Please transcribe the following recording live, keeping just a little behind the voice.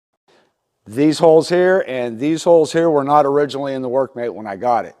these holes here and these holes here were not originally in the Workmate when I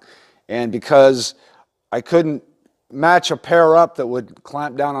got it. And because I couldn't match a pair up that would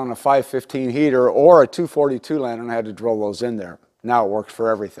clamp down on a 515 heater or a 242 lantern, I had to drill those in there. Now it works for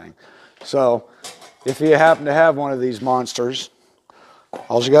everything. So if you happen to have one of these monsters,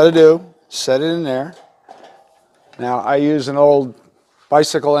 all you got to do, set it in there. Now I use an old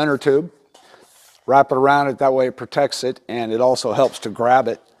bicycle inner tube, wrap it around it, that way it protects it, and it also helps to grab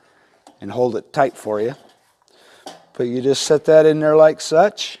it and hold it tight for you. But you just set that in there like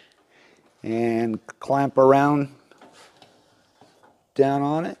such and clamp around down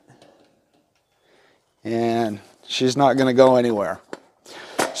on it, and she's not going to go anywhere.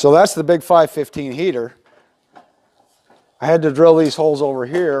 So that's the big 515 heater. I had to drill these holes over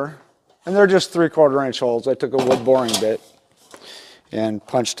here, and they're just 3/4 inch holes. I took a wood boring bit and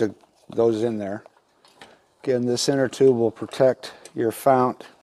punched those in there. Again, this inner tube will protect your fount